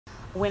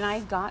When I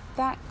got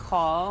that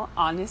call,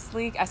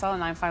 honestly, I saw the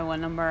 951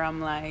 number.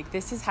 I'm like,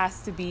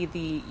 has to be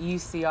the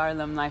UCR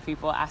alumni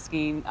people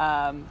asking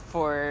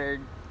for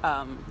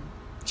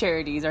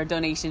charities or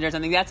donations or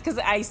something. That's because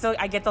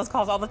I get those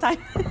calls all the time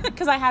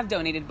because I have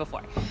donated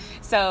before.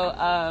 So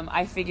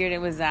I figured it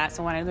was that.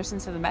 So when I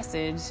listened to the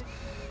message,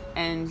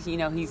 and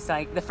he's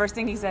like, the first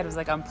thing he said was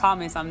like,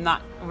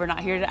 we're not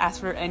here to ask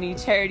for any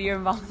charity or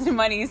volunteer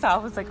money. So I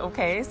was like,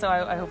 okay, so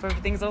I hope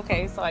everything's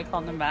okay. So I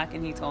called him back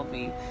and he told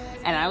me,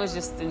 and I was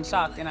just in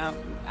shock. And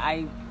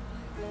I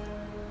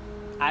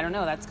don't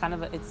know, that's kind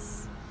of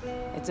it's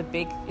a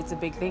big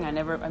thing. I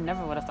never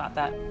would have thought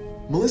that.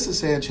 Melissa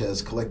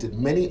Sanchez collected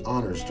many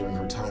honors during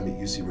her time at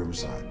UC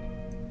Riverside.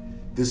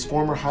 This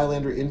former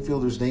Highlander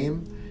infielder's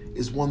name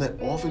is one that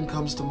often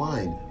comes to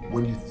mind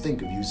when you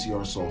think of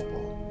UCR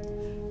softball.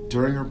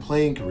 During her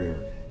playing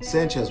career,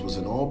 Sanchez was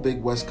an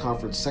All-Big West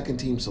Conference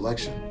second-team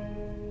selection.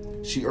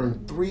 She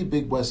earned 3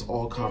 Big West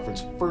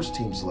All-Conference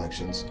first-team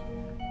selections,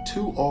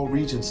 2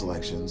 All-Region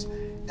selections,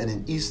 and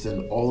an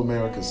Easton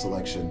All-America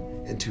selection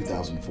in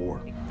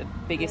 2004. The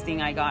biggest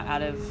thing I got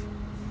out of,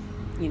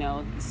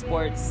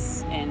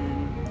 sports and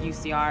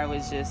UCR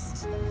was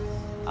just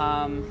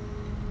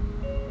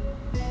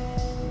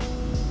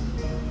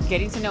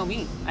getting to know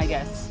me, I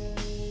guess.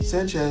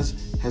 Sanchez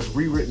has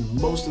rewritten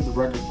most of the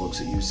record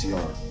books at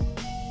UCR,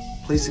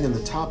 placing in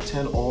the top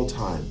 10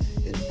 all-time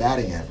in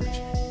batting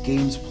average,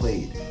 games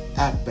played,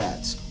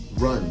 at-bats,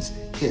 runs,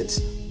 hits,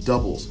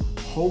 doubles,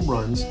 home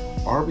runs,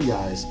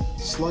 RBIs,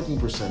 slugging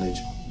percentage,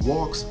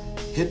 walks,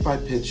 hit by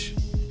pitch,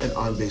 and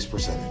on-base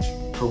percentage.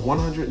 Her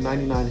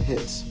 199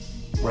 hits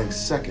rank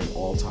second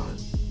all-time.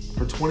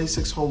 Her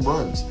 26 home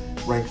runs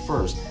rank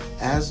first,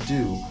 as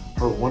do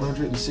her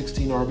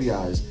 116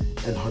 RBIs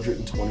and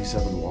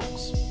 127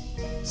 walks.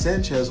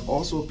 Sanchez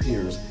also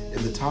appears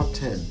in the top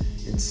 10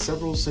 in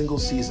several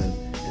single-season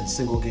and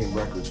single-game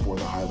records for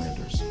the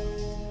Highlanders.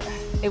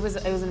 It was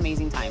an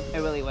amazing time. It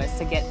really was,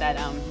 to get that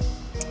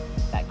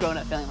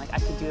grown-up feeling like I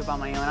could do it by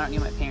my own. I don't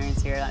need my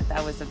parents here.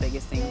 That was the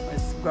biggest thing,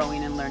 was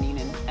growing and learning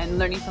and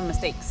learning from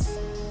mistakes,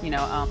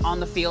 on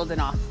the field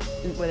and off,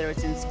 whether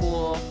it's in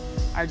school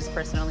or just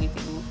personally.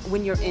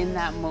 When you're in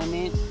that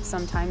moment,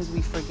 sometimes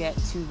we forget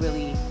to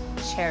really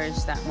cherish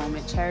that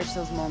moment, cherish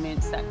those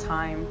moments, that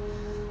time,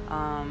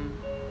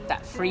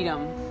 that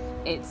freedom.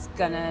 It's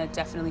gonna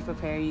definitely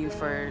prepare you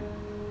for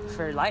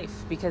life,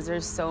 because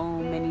there's so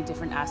many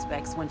different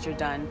aspects once you're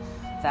done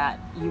that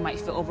you might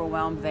feel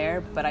overwhelmed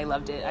there, but I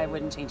loved it. I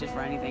wouldn't change it for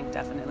anything,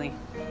 definitely.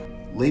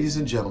 Ladies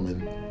and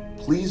gentlemen,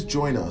 please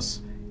join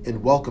us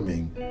in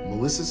welcoming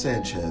Melissa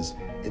Sanchez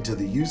into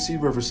the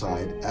UC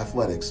Riverside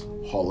Athletics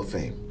Hall of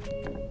Fame.